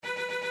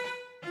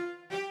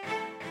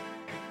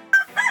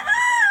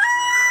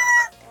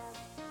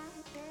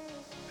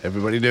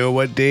Everybody know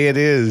what day it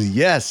is?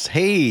 Yes.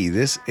 Hey,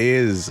 this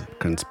is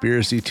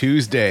Conspiracy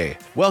Tuesday.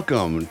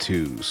 Welcome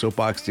to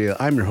Soapbox Daily.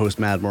 I'm your host,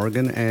 Matt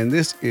Morgan, and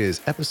this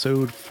is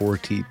episode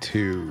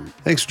 42.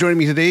 Thanks for joining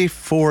me today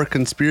for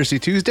Conspiracy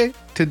Tuesday.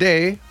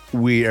 Today,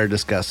 we are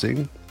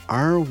discussing,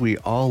 are we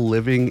all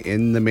living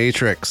in the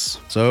Matrix?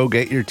 So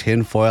get your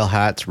tinfoil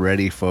hats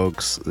ready,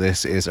 folks.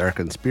 This is our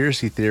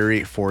conspiracy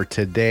theory for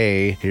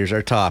today. Here's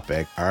our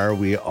topic. Are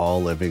we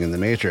all living in the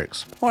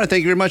Matrix? I want to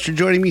thank you very much for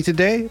joining me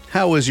today.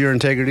 How was your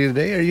integrity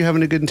today? Are you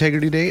having a good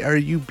integrity day? Are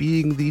you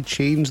being the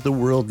change the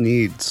world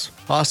needs?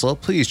 Also,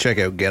 please check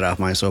out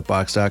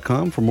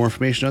GetOffMySoapbox.com for more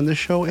information on this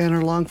show and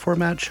our long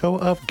format show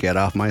of Get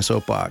Off My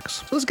Soapbox.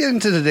 So let's get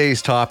into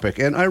today's topic.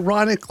 And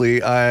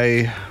ironically,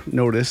 I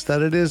noticed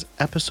that it is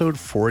episode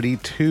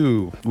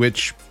 42,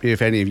 which,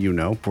 if any of you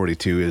know,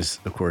 42 is,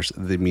 of course,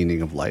 the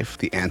meaning of life,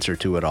 the answer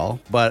to it all.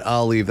 But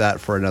I'll leave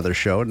that for another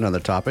show, another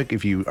topic,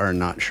 if you are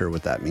not sure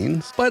what that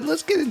means. But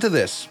let's get into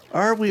this.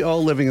 Are we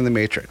all living in the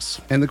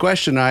Matrix? And the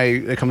question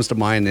that comes to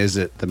mind, is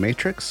it the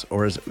Matrix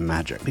or is it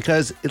magic?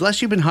 Because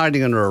unless you've been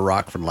hiding under a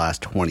rock for the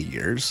last 20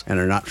 years and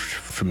are not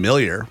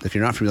familiar, if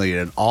you're not familiar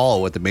at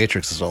all what the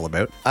Matrix is all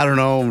about, I don't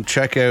know,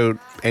 check out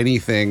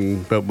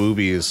anything about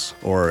movies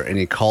or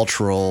any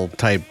cultural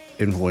type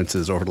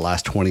influences over the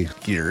last 20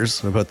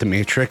 years about the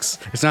Matrix.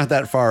 It's not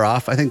that far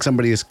off. I think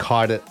somebody has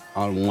caught it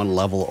on one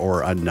level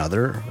or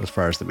another as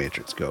far as the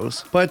Matrix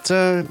goes. But,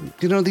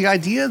 the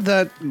idea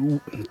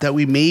that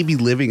we may be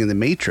living in the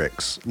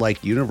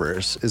Matrix-like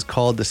universe is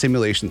called the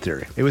simulation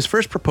theory. It was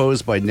first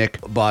proposed by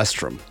Nick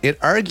Bostrom. It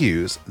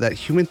argues that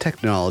human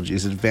technology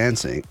is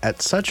advancing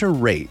at such a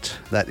rate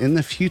that in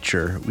the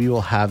future, we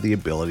will have the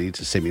ability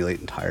to simulate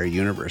entire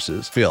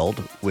universes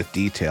filled with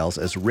details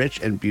as rich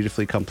and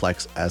beautifully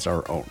complex as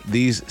our own.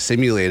 These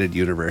simulated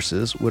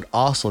universes would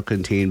also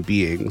contain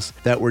beings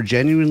that were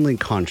genuinely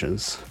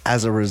conscious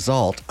as a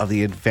result of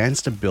the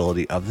advanced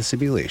ability of the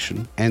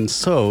simulation, and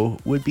so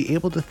would be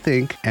able to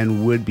think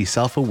and would be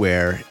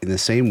self-aware in the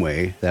same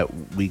way that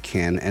we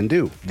can and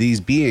do. These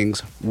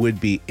beings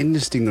would be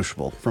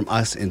indistinguishable from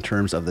us in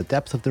terms of the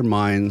depth of their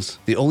minds,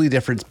 the only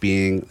difference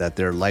being that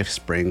their life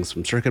springs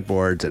from circuit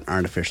boards and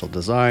artificial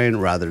design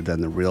rather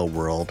than the real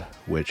world,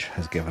 which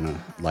has given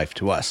a life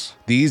to us.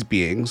 These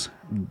beings,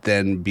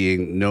 then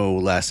being no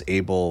less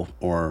able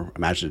or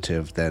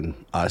imaginative than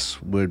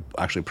us, would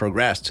actually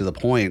progress to the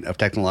point of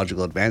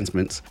technological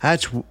advancements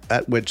at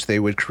which they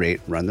would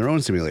run their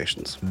own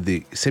simulations.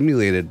 The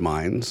simulated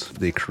minds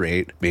they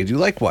create may do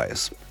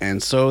likewise,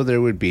 and so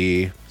there would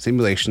be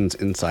simulations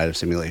inside of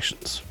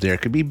simulations. There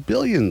could be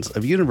billions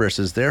of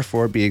universes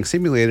therefore being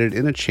simulated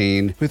in a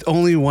chain with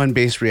only one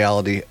base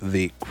reality,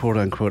 the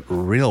quote-unquote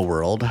real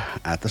world,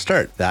 at the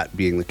start. That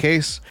being the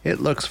case, it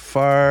looks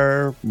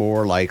far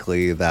more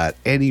likely that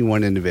any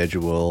one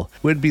individual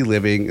would be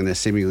living in a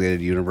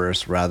simulated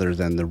universe rather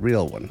than the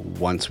real one.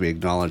 Once we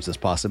acknowledge this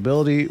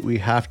possibility, we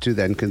have to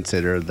then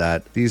consider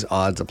that these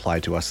odds apply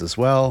to us as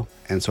well.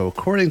 And so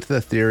according to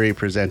the theory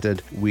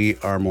presented, we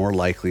are more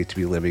likely to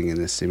be living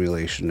in a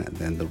simulation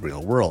than the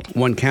real world.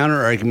 One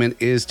counter argument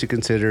is to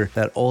consider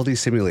that all these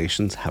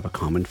simulations have a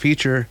common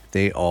feature.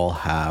 They all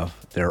have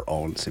their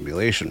own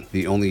simulation.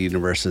 The only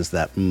universes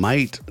that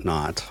might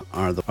not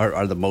are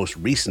the most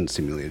recent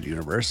simulated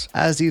universe,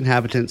 as the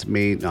inhabitants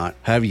may not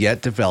have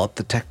yet developed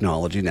the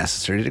technology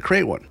necessary to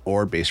create one,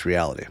 or base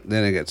reality.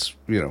 Then it gets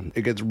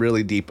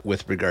really deep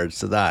with regards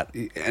to that.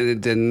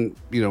 And then,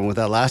 with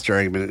that last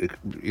argument,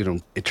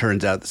 it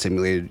turns out the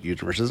simulated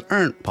universes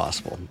aren't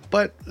possible.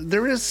 But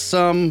there is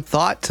some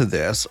thought to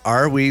this.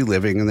 Are we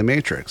living in the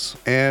Matrix?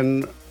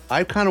 And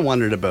I've kind of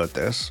wondered about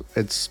this.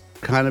 It's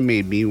kind of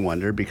made me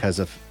wonder because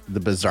of the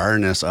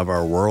bizarreness of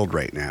our world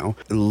right now.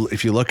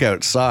 If you look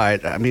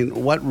outside,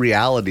 what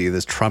reality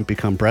does Trump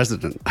become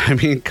president?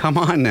 Come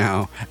on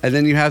now. And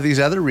then you have these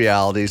other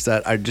realities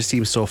that just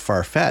seem so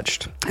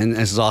far-fetched. And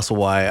this is also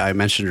why I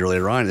mentioned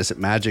earlier on, is it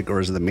magic or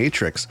is it the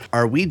Matrix?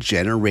 Are we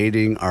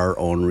generating our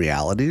own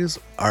realities?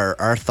 Are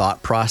our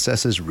thought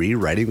processes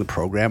rewriting the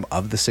program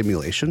of the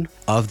simulation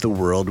of the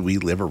world we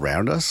live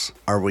around us?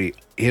 Are we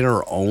in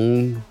our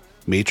own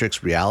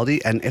Matrix reality?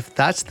 And if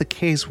that's the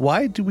case,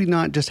 why do we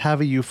not just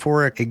have a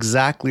euphoric,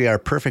 exactly our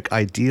perfect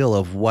ideal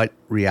of what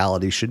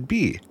reality should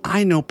be?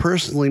 I know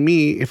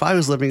personally, if I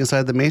was living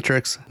inside the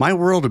Matrix, my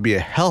world would be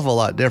a hell of a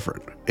lot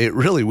different. It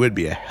really would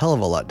be a hell of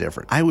a lot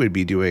different. I would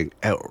be doing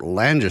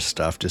outlandish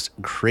stuff, just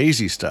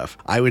crazy stuff.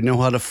 I would know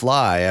how to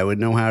fly. I would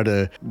know how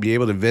to be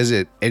able to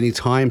visit any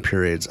time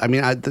periods.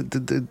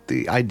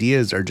 The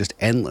ideas are just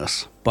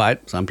endless.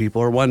 But some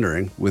people are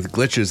wondering, with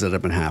glitches that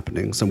have been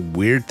happening, some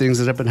weird things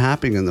that have been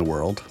happening in the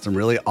world, some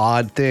really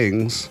odd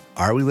things,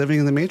 Are we living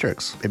in the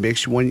Matrix? It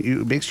makes you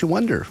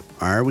wonder,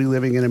 are we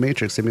living in a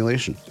Matrix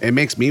simulation? It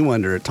makes me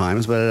wonder at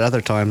times, but at other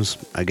times,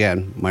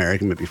 again, my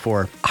argument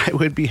before, I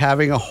would be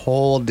having a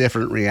whole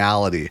different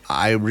reality.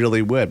 I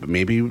really would, but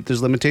maybe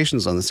there's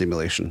limitations on the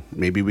simulation.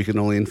 Maybe we can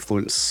only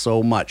influence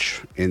so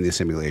much in the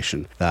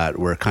simulation that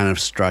we're kind of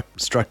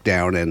struck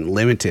down and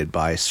limited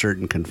by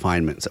certain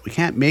confinements. That we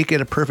can't make it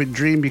a perfect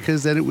dream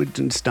because then it would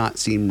just not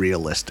seem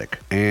realistic.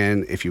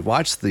 And if you've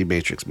watched the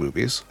Matrix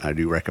movies, I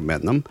do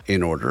recommend them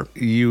in order,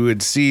 you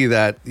would see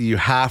that you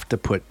have to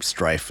put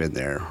strife in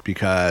there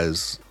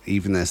because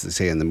even as they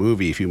say in the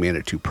movie, if you made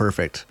it too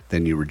perfect,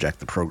 then you reject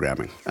the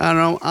programming. I don't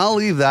know. I'll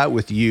leave that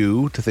with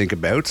you to think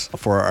about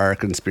for our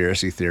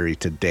conspiracy theory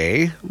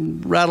today.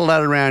 Rattle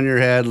that around your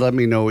head. Let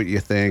me know what you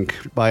think.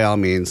 By all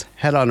means,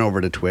 head on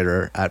over to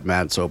Twitter at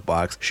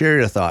MadSoapbox. Share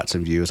your thoughts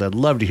and views. I'd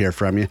love to hear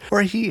from you.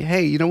 Or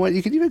hey, you know what?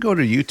 You can even go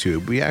to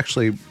YouTube. We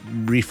actually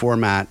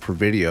reformat for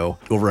video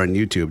over on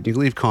YouTube. You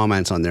can leave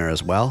comments on there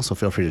as well. So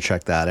feel free to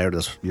check that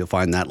out. You'll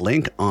find that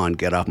link on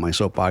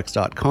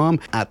getoffmysoapbox.com.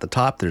 At the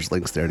top, there's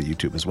links there to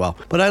YouTube as well.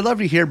 But I'd love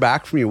to hear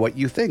back from you what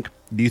you think.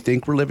 Do you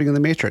think we're living in the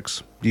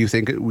Matrix? Do you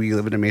think we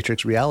live in a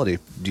Matrix reality?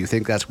 Do you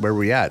think that's where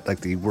we're at? Like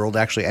the world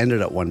actually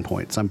ended at one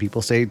point. Some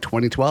people say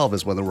 2012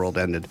 is when the world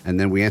ended, and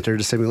then we entered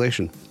a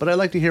simulation. But I'd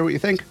like to hear what you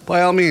think.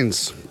 By all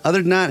means.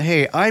 Other than that,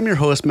 hey, I'm your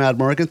host, Mad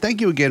Morgan.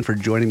 Thank you again for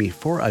joining me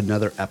for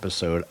another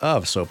episode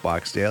of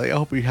Soapbox Daily. I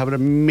hope you have an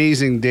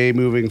amazing day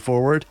moving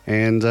forward.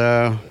 And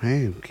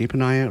hey, keep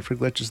an eye out for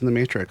glitches in the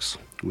Matrix.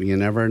 You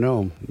never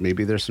know.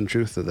 Maybe there's some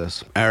truth to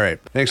this. All right.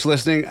 Thanks for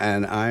listening,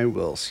 and I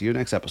will see you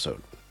next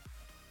episode.